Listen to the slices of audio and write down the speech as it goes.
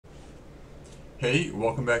Hey,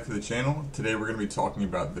 welcome back to the channel. Today we're going to be talking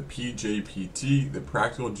about the PJPT, the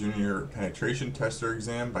Practical Junior Penetration Tester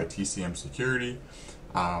exam by TCM Security.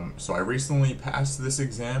 So I recently passed this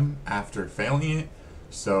exam after failing it.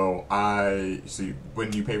 So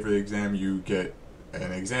when you pay for the exam, you get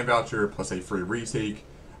an exam voucher plus a free retake.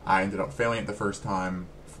 I ended up failing it the first time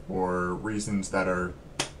for reasons that are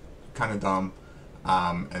kind of dumb,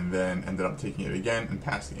 and then ended up taking it again and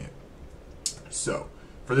passing it. So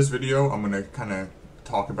for this video, I'm going to kind of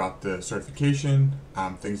talk about the certification,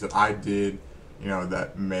 things that I did,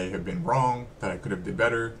 that may have been wrong, that I could have did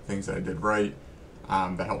better, things that I did right,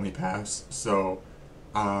 that helped me pass. So,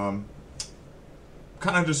 kind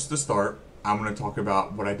of just to start, I'm going to talk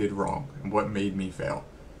about what I did wrong and what made me fail.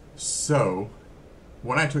 So,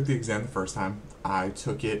 when I took the exam the first time, I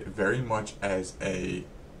took it very much as a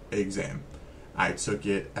exam. I took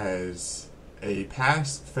it as a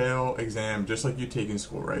pass-fail exam, just like you take in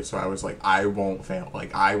school, right? So I was like, I won't fail.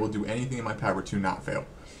 Like, I will do anything in my power to not fail.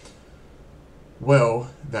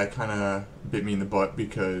 Well, that kind of bit me in the butt,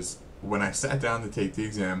 because when I sat down to take the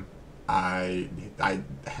exam, I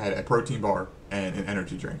had a protein bar and an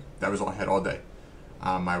energy drink. That was all I had all day.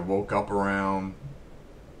 I woke up around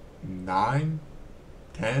 9,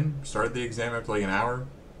 10, started the exam after like an hour.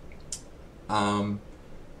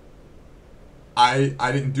 I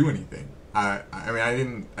didn't do anything. I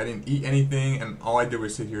didn't eat anything, and all I did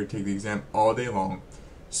was sit here and take the exam all day long.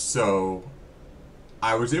 So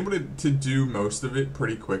I was able to do most of it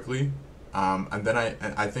pretty quickly, and then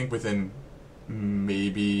I think within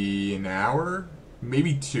maybe an hour,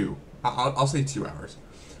 maybe two. I'll say 2 hours.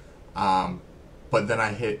 But then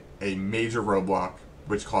I hit a major roadblock,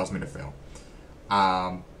 which caused me to fail.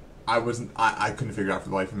 I couldn't figure it out for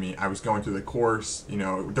the life of me. I was going through the course,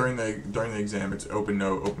 during the exam, it's open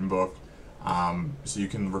note, open book. So you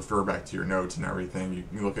can refer back to your notes and everything. You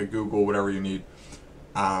can look at Google, whatever you need.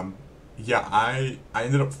 I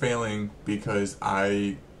ended up failing because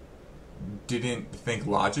I didn't think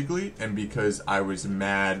logically, and because I was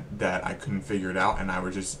mad that I couldn't figure it out, and I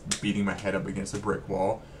was just beating my head up against a brick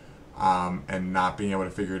wall, and not being able to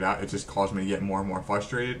figure it out. It just caused me to get more and more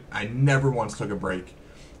frustrated. I never once took a break.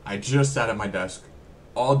 I just sat at my desk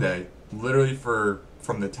all day, literally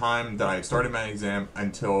from the time that I started my exam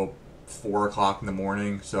until 4 o'clock in the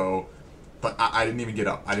morning. So, but I didn't even get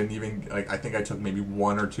up. I didn't even, I think I took maybe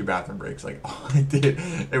 1 or 2 bathroom breaks. All I did,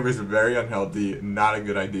 it was very unhealthy, not a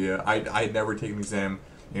good idea. I had never taken an exam,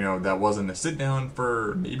 that wasn't a sit down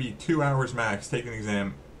for maybe 2 hours max, take an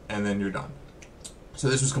exam, and then you're done. So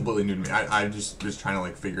this was completely new to me. I just was trying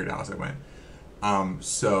to figure it out as I went.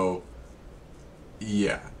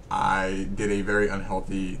 Yeah, I did a very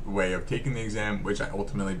unhealthy way of taking the exam, which I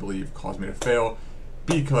ultimately believe caused me to fail,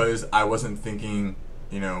 because I wasn't thinking,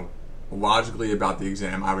 logically about the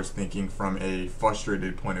exam. I was thinking from a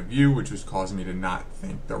frustrated point of view, which was causing me to not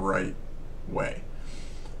think the right way.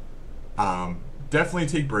 Definitely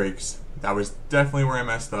take breaks. That was definitely where I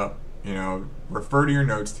messed up. Refer to your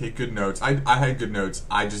notes, take good notes. I had good notes.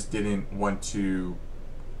 I just didn't want to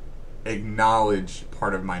acknowledge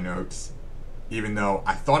part of my notes, even though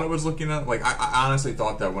I thought I was looking at, I honestly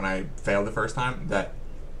thought that when I failed the first time that,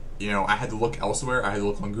 I had to look elsewhere. I had to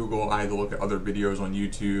look on Google. I had to look at other videos on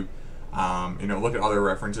YouTube, look at other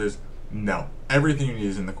references. No, everything you need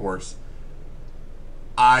is in the course.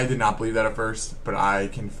 I did not believe that at first, but I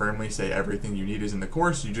can firmly say everything you need is in the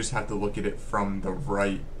course. You just have to look at it from the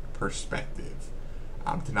right perspective,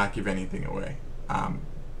 to not give anything away.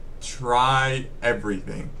 Try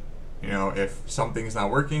everything. If something's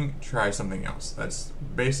not working, try something else. That's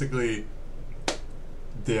basically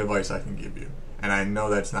the advice I can give you. And I know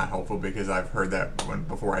that's not helpful, because I've heard that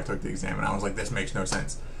before I took the exam, and I was like, this makes no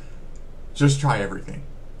sense. Just try everything.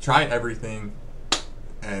 Try everything,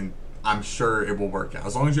 and I'm sure it will work out.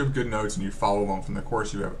 As long as you have good notes and you follow along from the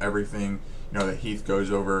course, you have everything, that Heath goes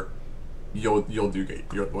over, you'll do great.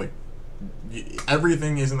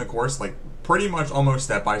 Everything is in the course, pretty much almost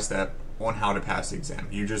step by step on how to pass the exam.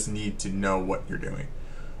 You just need to know what you're doing.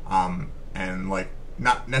 And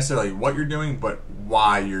not necessarily what you're doing, but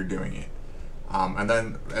why you're doing it. And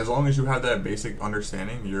then as long as you have that basic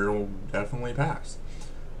understanding, you'll definitely pass.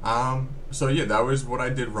 So yeah, that was what I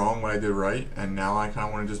did wrong, what I did right, and now I kind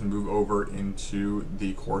of want to just move over into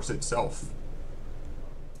the course itself.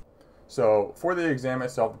 So for the exam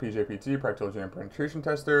itself, the PJPT, Practical Junior Penetration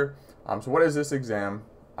Tester, so what is this exam?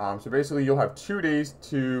 So basically you'll have 2 days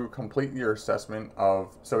to complete your assessment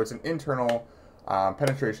of, so it's an internal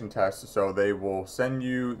penetration test. So they will send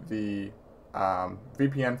you the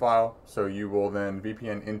VPN file, so you will then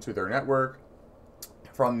VPN into their network.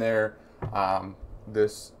 From there,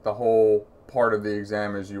 the whole part of the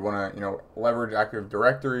exam is you want to, leverage Active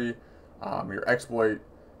Directory, your exploit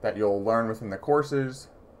that you'll learn within the courses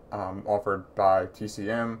offered by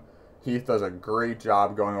TCM. Heath does a great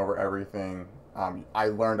job going over everything. I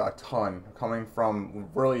learned a ton coming from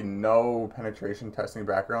really no penetration testing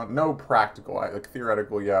background, no practical, like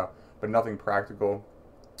theoretical, yeah, but nothing practical.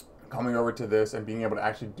 Coming over to this and being able to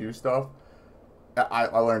actually do stuff, I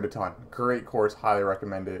learned a ton. Great course, highly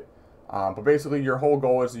recommend it. But basically, your whole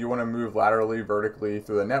goal is you want to move laterally, vertically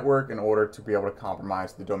through the network in order to be able to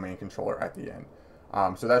compromise the domain controller at the end.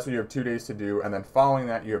 So that's what you have 2 days to do, and then following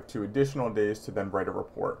that, you have 2 additional days to then write a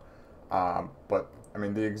report. But I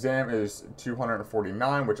mean, the exam is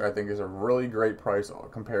 $249, which I think is a really great price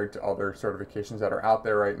compared to other certifications that are out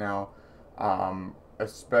there right now.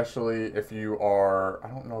 Especially if you are, I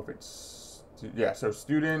don't know if it's, yeah, so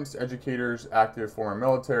students, educators, active, former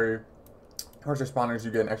military, first responders, you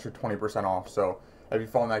get an extra 20% off. So if you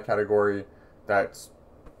fall in that category, that's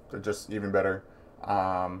just even better.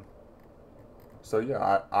 So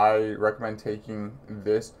yeah, I recommend taking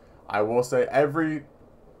this. I will say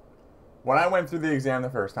when I went through the exam the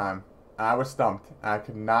first time, I was stumped. I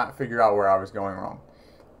could not figure out where I was going wrong.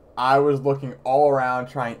 I was looking all around,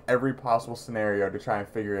 trying every possible scenario to try and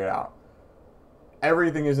figure it out.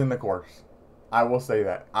 Everything is in the course. I will say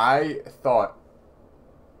that. I thought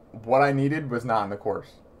what I needed was not in the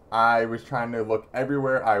course. I was trying to look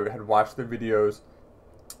everywhere. I had watched the videos.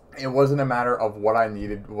 It wasn't a matter of what I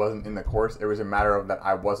needed wasn't in the course. It was a matter of that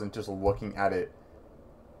I wasn't just looking at it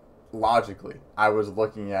logically. I was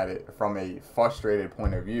looking at it from a frustrated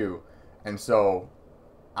point of view. And so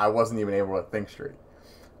I wasn't even able to think straight.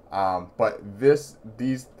 But this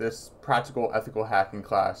practical ethical hacking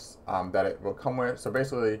class that it will come with. So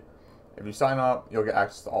basically, if you sign up, you'll get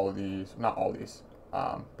access to all of these. Not all these,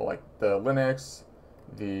 but like the Linux,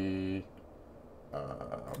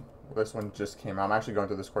 this one just came out. I'm actually going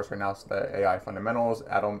through this course right now. It's the AI fundamentals.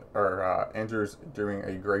 Andrew's doing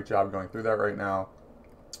a great job going through that right now.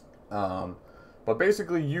 But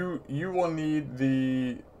basically, you will need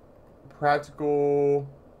the practical.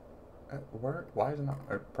 Why is it not?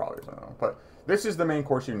 It probably isn't. But this is the main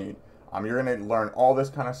course you need. You're going to learn all this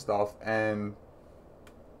kind of stuff, and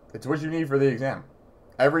it's what you need for the exam.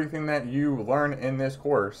 Everything that you learn in this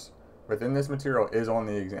course, within this material, is on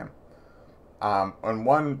the exam. In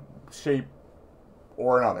one shape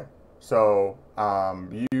or another. So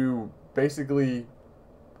you basically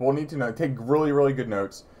will need to take really, really good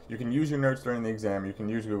notes. You can use your notes during the exam. You can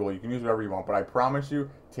use Google. You can use whatever you want. But I promise you,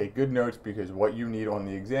 take good notes, because what you need on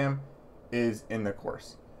the exam is in the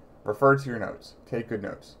course. Refer to your notes. Take good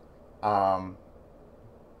notes. I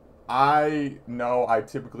know I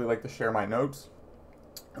typically like to share my notes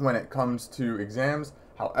when it comes to exams.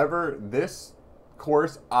 However, this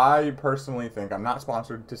course, I personally think, I'm not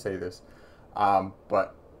sponsored to say this,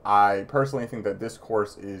 but I personally think that this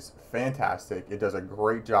course is fantastic. It does a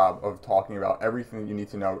great job of talking about everything that you need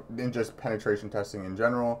to know in just penetration testing in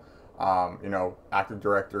general, Active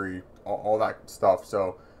Directory, all that stuff.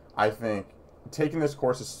 So I think taking this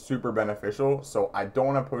course is super beneficial. So I don't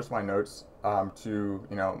want to post my notes to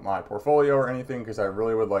my portfolio or anything, because I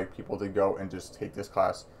really would like people to go and just take this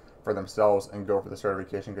class for themselves and go for the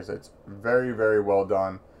certification, because it's very, very well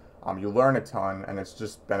done. You learn a ton, and it's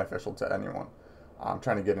just beneficial to anyone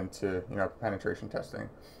trying to get into penetration testing.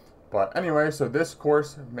 But anyway, so this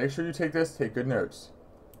course, make sure you take this, take good notes.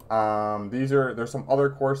 There's some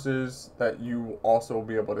other courses that you also will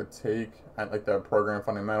be able to take at like the program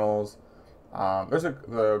fundamentals. There's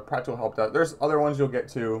the practical help desk. There's other ones you'll get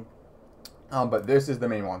to, but this is the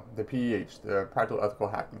main one, the PEH, the practical ethical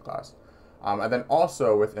hacking class. And then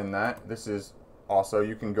also within that,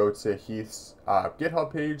 you can go to Heath's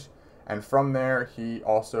GitHub page, and from there he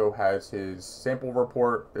also has his sample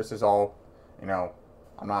report. This is all,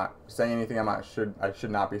 I'm not saying anything I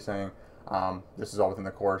should not be saying. This is all within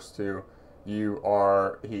the course too. He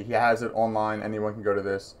has it online. Anyone can go to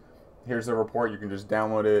this. Here's the report. You can just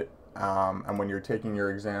download it. And when you're taking your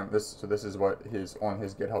exam, this is what is on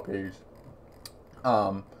his GitHub page.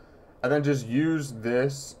 And then just use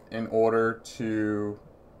this in order to,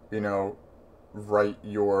 write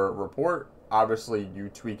your report. Obviously, you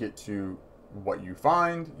tweak it to what you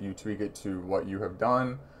find. You tweak it to what you have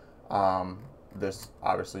done. This,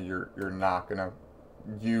 obviously, you're not going to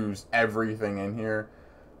use everything in here.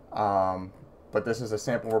 But this is a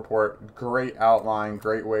sample report. Great outline.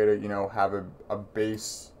 Great way to, have a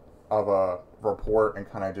base of a report and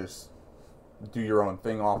kind of just do your own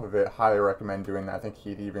thing off of it. Highly recommend doing that. I think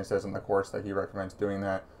he even says in the course that he recommends doing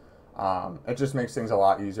that. It just makes things a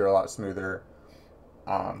lot easier, a lot smoother.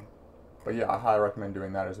 But yeah, I highly recommend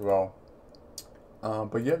doing that as well.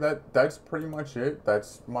 But yeah, that's pretty much it.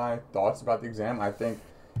 That's my thoughts about the exam. I think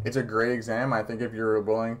it's a great exam. I think if you're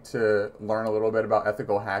willing to learn a little bit about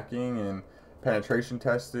ethical hacking and penetration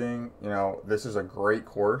testing, this is a great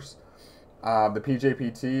course. The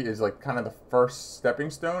PJPT is like kind of the first stepping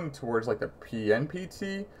stone towards like the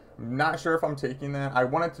PNPT. I'm not sure if I'm taking that. I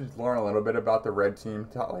wanted to learn a little bit about the red team,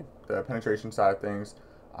 like the penetration side of things.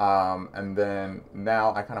 And then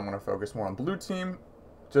now I kind of want to focus more on blue team,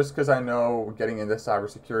 just because I know getting into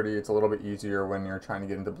cybersecurity, it's a little bit easier when you're trying to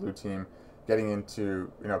get into blue team. Getting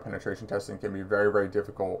into penetration testing can be very, very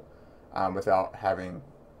difficult without having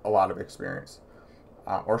a lot of experience,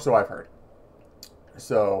 or so I've heard.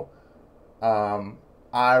 So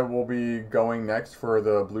I will be going next for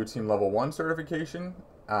the blue team level 1 certification.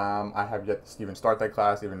 I have yet to even start that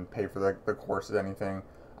class, even pay for the course or anything,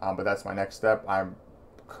 but that's my next step. I'm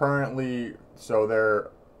currently,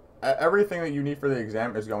 everything that you need for the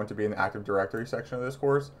exam is going to be in the Active Directory section of this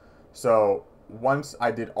course. So once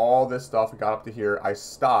I did all this stuff, got up to here, I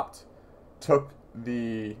stopped, took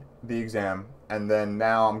the exam, and then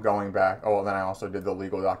now I'm going back. Oh, then I also did the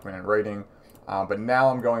legal document and rating. But now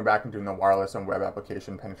I'm going back and doing the wireless and web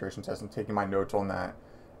application penetration test and taking my notes on that.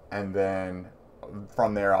 And then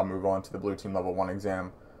from there, I'll move on to the blue team level 1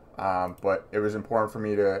 exam. But it was important for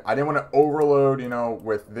me I didn't want to overload,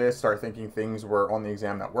 with this, start thinking things were on the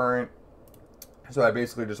exam that weren't. So I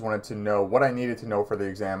basically just wanted to know what I needed to know for the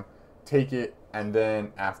exam, take it, and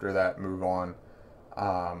then after that, move on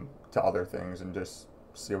to other things and just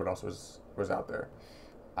see what else was out there.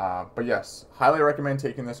 But yes, highly recommend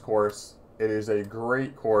taking this course. It is a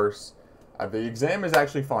great course. The exam is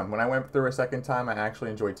actually fun. When I went through a second time, I actually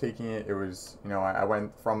enjoyed taking it. It was, I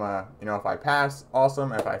went from if I pass,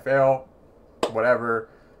 awesome. If I fail, whatever.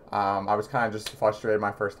 I was kind of just frustrated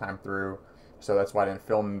my first time through, so that's why I didn't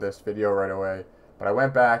film this video right away. But I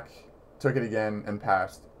went back, took it again, and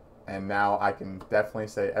passed. And now I can definitely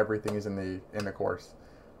say everything is in the course.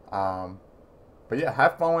 But yeah,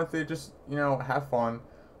 have fun with it. Just, have fun.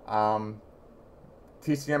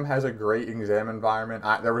 TCM has a great exam environment.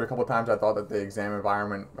 There were a couple of times I thought that the exam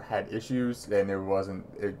environment had issues, and it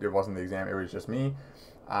wasn't the exam, it was just me.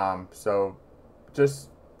 So just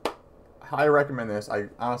highly recommend this. I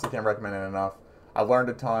honestly can't recommend it enough. I learned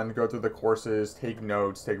a ton. Go through the courses, take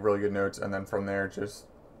notes, take really good notes, and then from there just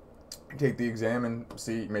take the exam and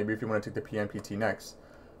see maybe if you want to take the PNPT next,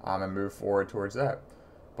 and move forward towards that.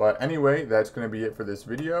 But anyway, that's going to be it for this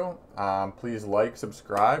video. Please like,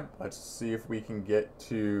 subscribe. Let's see if we can get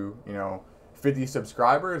to 50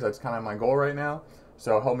 subscribers. That's kind of my goal right now.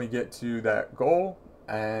 So help me get to that goal.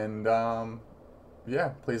 And yeah,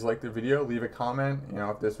 please like the video. Leave a comment.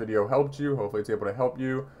 If this video helped you, hopefully it's able to help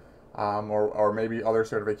you, or maybe other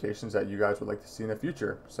certifications that you guys would like to see in the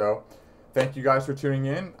future. So thank you guys for tuning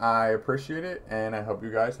in. I appreciate it, and I hope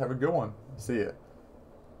you guys have a good one. See ya.